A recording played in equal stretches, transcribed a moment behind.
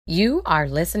You are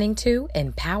listening to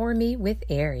Empower Me with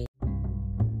Ari.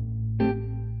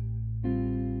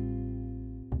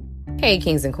 Hey,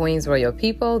 kings and queens, royal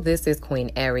people, this is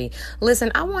Queen Ari. Listen,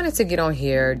 I wanted to get on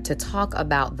here to talk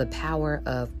about the power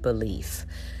of belief.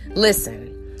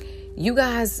 Listen, you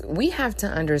guys, we have to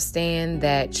understand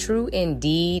that true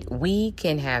indeed, we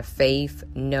can have faith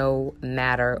no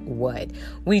matter what.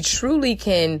 We truly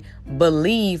can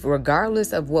believe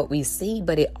regardless of what we see,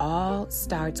 but it all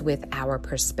starts with our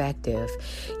perspective.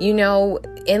 You know,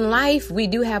 in life, we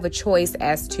do have a choice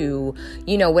as to,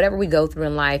 whatever we go through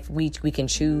in life, we can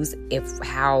choose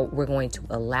how we're going to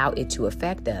allow it to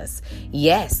affect us.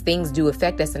 Yes, things do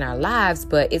affect us in our lives,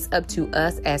 but it's up to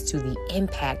us as to the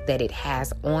impact that it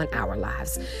has on our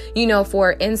lives.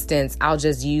 For instance, I'll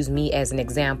just use me as an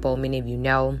example. Many of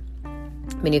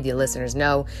your listeners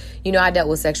know, I dealt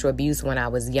with sexual abuse when I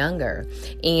was younger.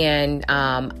 And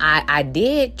I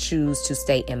did choose to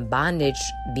stay in bondage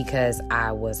because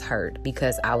I was hurt,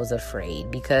 because I was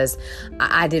afraid, because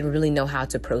I didn't really know how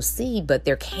to proceed. But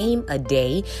there came a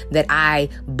day that I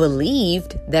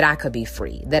believed that I could be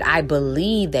free, that I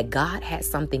believed that God had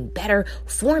something better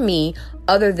for me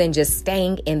other than just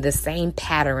staying in the same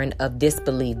pattern of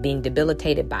disbelief, being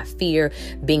debilitated by fear,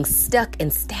 being stuck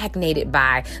and stagnated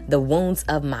by the wounds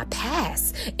of my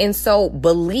past. And so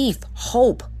belief,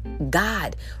 hope,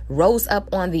 God rose up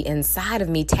on the inside of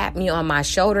me, tapped me on my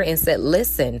shoulder and said,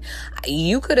 listen,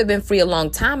 you could have been free a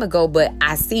long time ago, but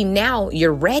I see now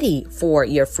you're ready for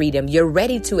your freedom. You're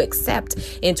ready to accept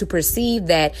and to perceive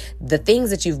that the things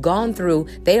that you've gone through,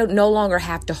 they don't no longer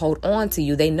have to hold on to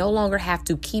you. They no longer have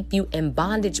to keep you in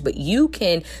bondage, but you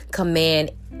can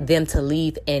command them to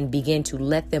leave and begin to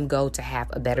let them go to have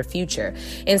a better future.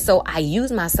 And so I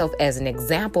use myself as an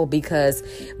example because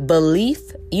belief,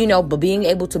 but being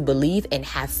able to believe and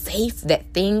have faith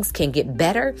that things can get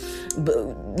better,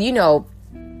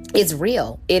 it's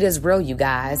real. It is real, you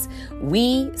guys.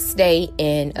 We stay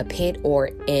in a pit or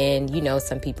in,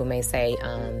 some people may say,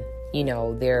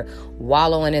 they're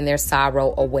wallowing in their sorrow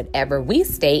or whatever. We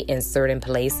stay in certain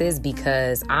places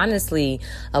because honestly,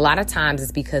 a lot of times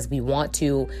it's because we want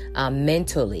to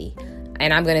mentally.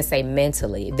 And I'm going to say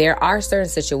mentally. There are certain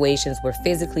situations where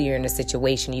physically you're in a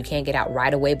situation you can't get out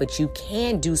right away, but you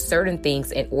can do certain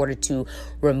things in order to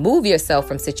remove yourself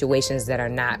from situations that are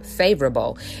not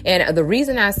favorable. And the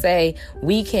reason I say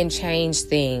we can change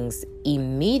things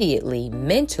immediately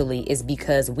mentally is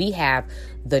because we have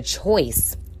the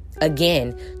choice,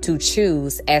 again, to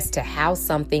choose as to how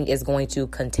something is going to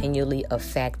continually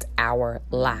affect our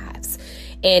lives.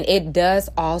 And it does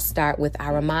all start with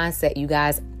our mindset, you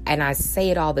guys. And I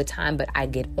say it all the time, but I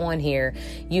get on here,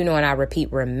 and I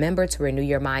repeat, remember to renew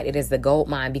your mind. It is the gold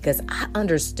mine, because I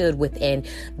understood within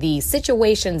the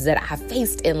situations that I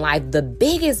faced in life, the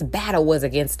biggest battle was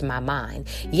against my mind.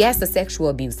 Yes, the sexual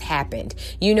abuse happened.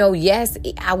 Yes,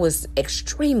 I was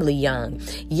extremely young.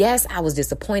 Yes, I was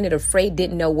disappointed, afraid,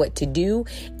 didn't know what to do.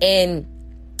 And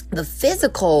the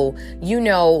physical,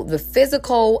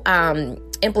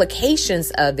 implications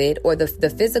of it, or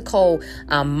the physical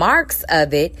marks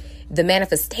of it, the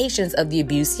manifestations of the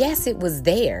abuse, yes, it was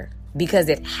there because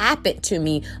it happened to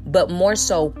me, but more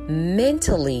so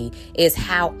mentally is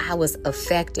how I was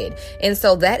affected. And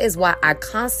so that is why I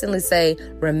constantly say,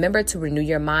 remember to renew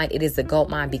your mind. It is the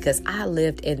gold mine, because I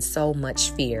lived in so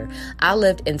much fear. I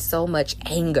lived in so much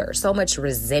anger, so much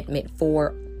resentment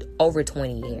for over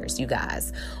 20 years, you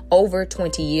guys. Over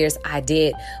 20 years I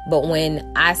did. But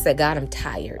when I said, God, I'm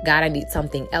tired. God, I need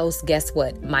something else. Guess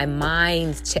what? My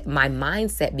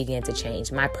mindset began to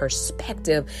change. My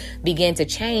perspective began to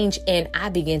change. And I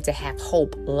began to have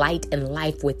hope, light, and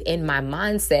life within my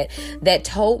mindset that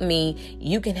told me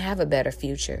you can have a better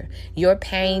future. Your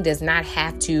pain does not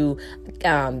have to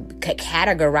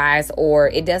categorize, or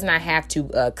it does not have to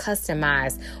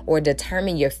customize or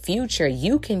determine your future.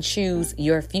 You can choose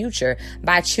your future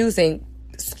by choosing,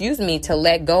 to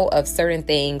let go of certain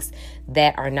things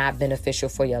that are not beneficial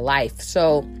for your life.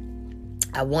 So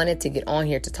I wanted to get on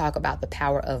here to talk about the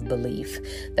power of belief,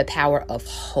 the power of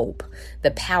hope,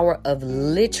 the power of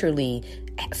literally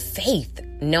faith,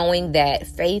 knowing that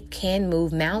faith can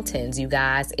move mountains, you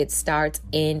guys. It starts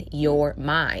in your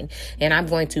mind. And I'm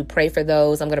going to pray for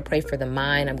those. I'm going to pray for the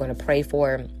mind. I'm going to pray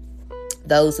for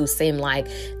those who seem like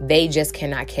they just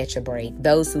cannot catch a break.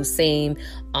 Those who seem,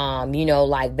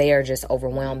 like they are just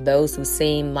overwhelmed. Those who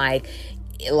seem like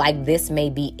this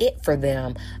may be it for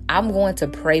them. I'm going to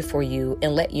pray for you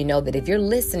and let you know that if you're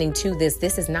listening to this,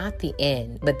 this is not the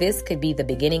end, but this could be the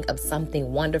beginning of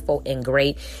something wonderful and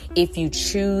great if you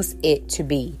choose it to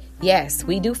be. Yes,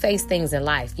 we do face things in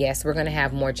life. Yes, we're going to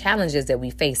have more challenges that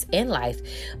we face in life,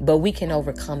 but we can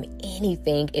overcome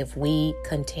anything if we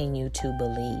continue to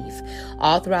believe.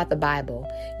 All throughout the Bible,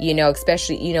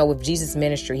 especially, with Jesus'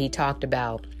 ministry, he talked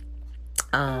about,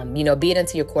 be it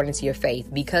unto you according to your faith.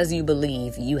 Because you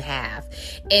believe, you have.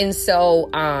 And so,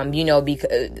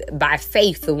 because by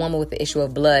faith, the woman with the issue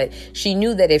of blood, she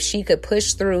knew that if she could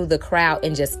push through the crowd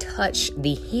and just touch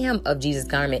the hem of Jesus'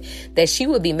 garment, that she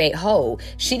would be made whole.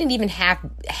 She didn't even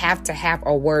have to have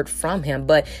a word from him,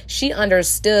 but she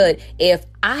understood, if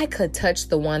I could touch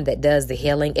the one that does the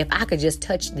healing, if I could just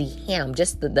touch the hem,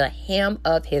 just the hem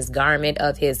of his garment,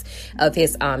 of his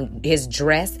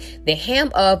dress, the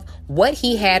hem of what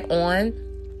he had on,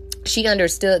 she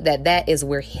understood that is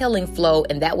where healing flowed,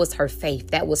 and that was her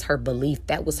faith. That was her belief.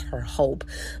 That was her hope.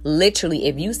 Literally,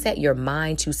 if you set your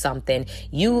mind to something,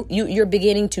 you're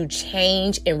beginning to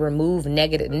change and remove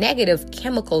negative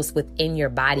chemicals within your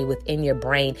body, within your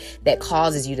brain, that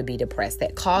causes you to be depressed,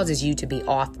 that causes you to be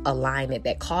off alignment,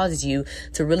 that causes you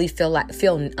to really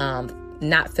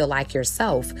not feel like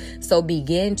yourself. So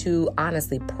begin to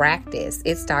honestly practice.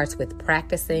 It starts with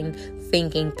practicing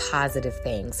thinking positive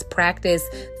things. Practice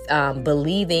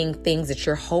believing things that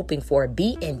you're hoping for.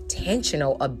 Be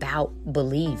intentional about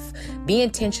belief. Be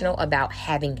intentional about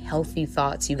having healthy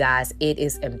thoughts, you guys. It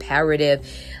is imperative.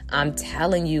 I'm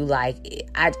telling you,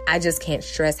 I just can't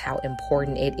stress how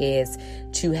important it is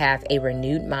to have a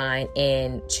renewed mind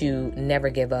and to never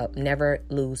give up, never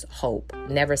lose hope,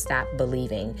 never stop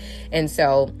believing. And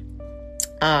so,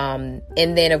 and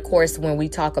then, of course, when we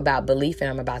talk about belief, and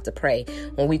I'm about to pray,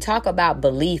 when we talk about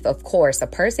belief, of course, a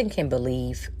person can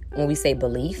believe. When we say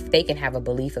belief, they can have a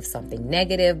belief of something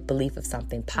negative, belief of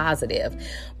something positive.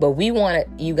 But we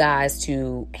want you guys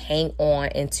to hang on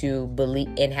and to believe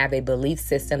and have a belief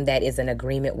system that is in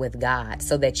agreement with God,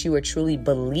 so that you are truly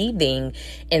believing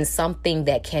in something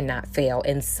that cannot fail,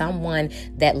 in someone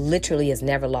that literally has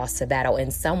never lost a battle, in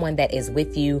someone that is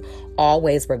with you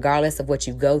always, regardless of what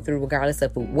you go through, regardless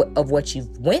of what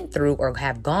you've went through or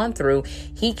have gone through.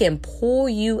 He can pull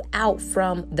you out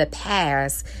from the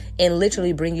past and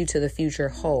literally bring you to the future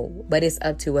whole. But it's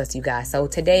up to us, you guys. So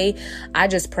today, I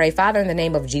just pray, Father, in the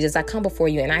name of Jesus, I come before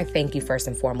you and I thank you first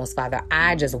and foremost, Father.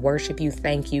 I just worship you.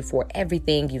 Thank you for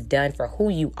everything you've done, for who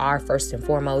you are first and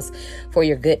foremost, for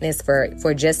your goodness,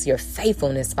 for just your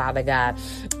faithfulness, Father God.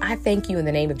 I thank you in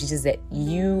the name of Jesus that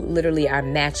you literally are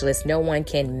matchless. No one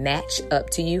can match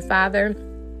up to you, Father.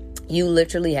 You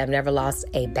literally have never lost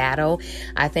a battle.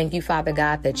 I thank you, Father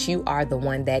God, that you are the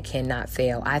one that cannot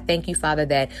fail. I thank you, Father,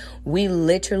 that we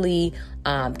literally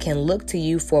can look to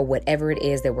you for whatever it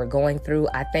is that we're going through.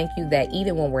 I thank you that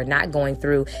even when we're not going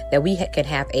through, that we can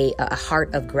have a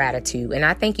heart of gratitude. And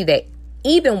I thank you that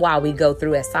even while we go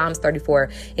through, as Psalms 34,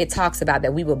 it talks about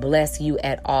that we will bless you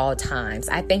at all times.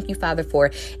 I thank you, Father, for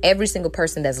every single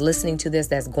person that's listening to this,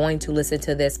 that's going to listen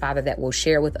to this, Father, that will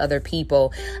share with other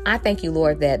people. I thank you,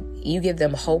 Lord, that you give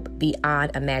them hope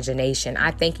beyond imagination.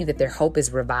 I thank you that their hope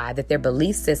is revived, that their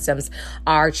belief systems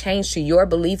are changed to your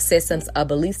belief systems, a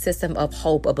belief system of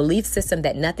hope, a belief system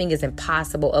that nothing is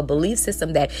impossible, a belief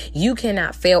system that you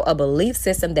cannot fail, a belief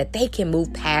system that they can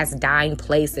move past dying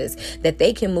places, that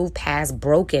they can move past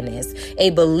brokenness, a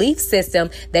belief system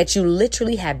that you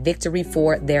literally have victory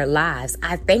for their lives.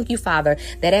 I thank you, Father,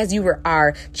 that as you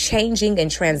are changing and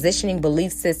transitioning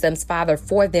belief systems, Father,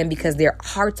 for them, because their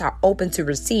hearts are open to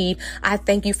receive, I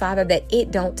thank you, Father, that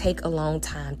it don't take a long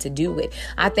time to do it.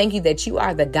 I thank you that you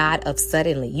are the God of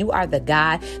suddenly. You are the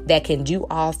God that can do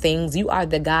all things. You are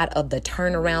the God of the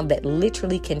turnaround that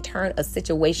literally can turn a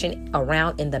situation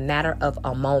around in the matter of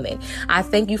a moment. I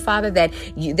thank you, Father, that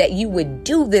you would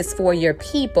do this for your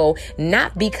people,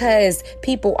 not because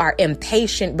people are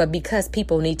impatient, but because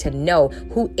people need to know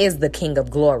who is the King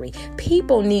of glory.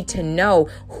 People need to know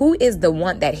who is the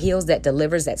one that heals, that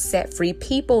delivers, that set free.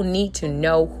 People need to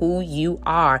know who you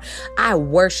are. I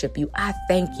worship you. I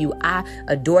thank you. I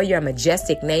adore your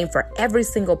majestic name for every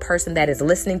single person that is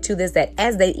listening to this, that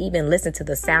as they even listen to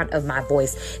the sound of my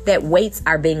voice, that weights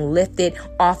are being lifted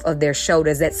off of their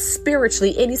shoulders, that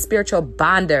spiritually, any spiritual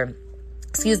bondage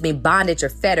or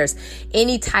fetters,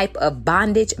 any type of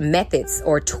bondage methods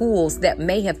or tools that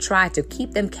may have tried to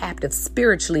keep them captive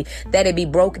spiritually, that it be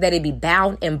broken, that it be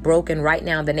bound and broken right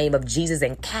now in the name of Jesus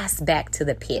and cast back to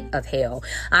the pit of hell.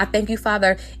 I thank you,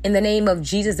 Father, in the name of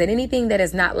Jesus, that anything that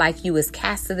is not like you is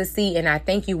cast to the sea. And I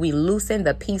thank you, we loosen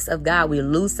the peace of God. We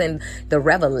loosen the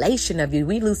revelation of you.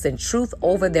 We loosen truth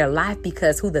over their life,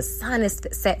 because who the Son is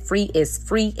set free is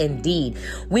free indeed.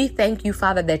 We thank you,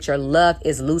 Father, that your love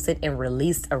is loosened and released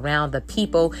released around the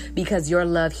people because your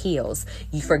love heals.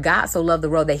 You for God so loved the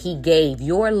world that he gave.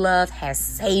 Your love has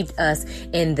saved us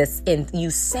and you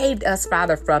saved us,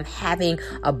 Father, from having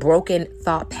a broken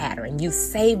thought pattern. You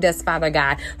saved us, Father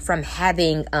God, from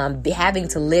having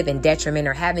to live in detriment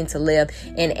or having to live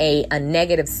in a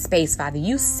negative space, Father.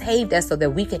 You saved us so that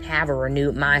we can have a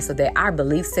renewed mind, so that our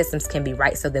belief systems can be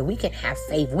right, so that we can have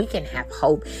faith, we can have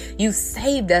hope. You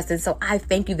saved us. And so I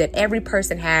thank you that every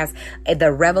person has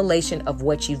the revelation of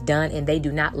what you've done, and they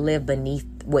do not live beneath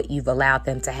what you've allowed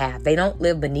them to have. They don't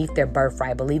live beneath their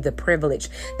birthright. Believe the privilege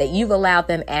that you've allowed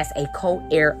them as a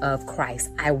co-heir of Christ.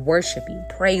 I worship you,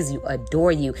 praise you,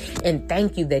 adore you, and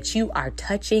thank you that you are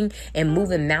touching and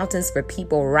moving mountains for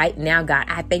people right now, God.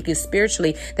 I thank you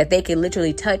spiritually that they can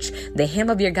literally touch the hem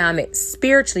of your garment.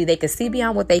 Spiritually, they can see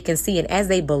beyond what they can see, and as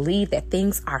they believe that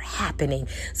things are happening.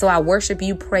 So I worship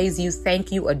you, praise you,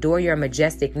 thank you, adore your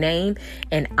majestic name,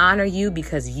 and honor you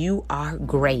because you are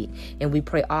great. And we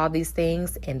pray all these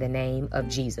things in the name of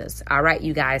Jesus. All right,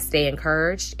 you guys, stay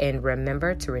encouraged and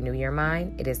remember to renew your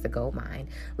mind. It is the gold mine.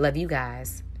 Love you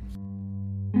guys.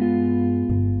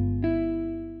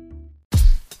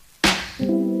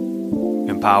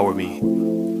 Empower me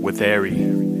with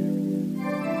Ari.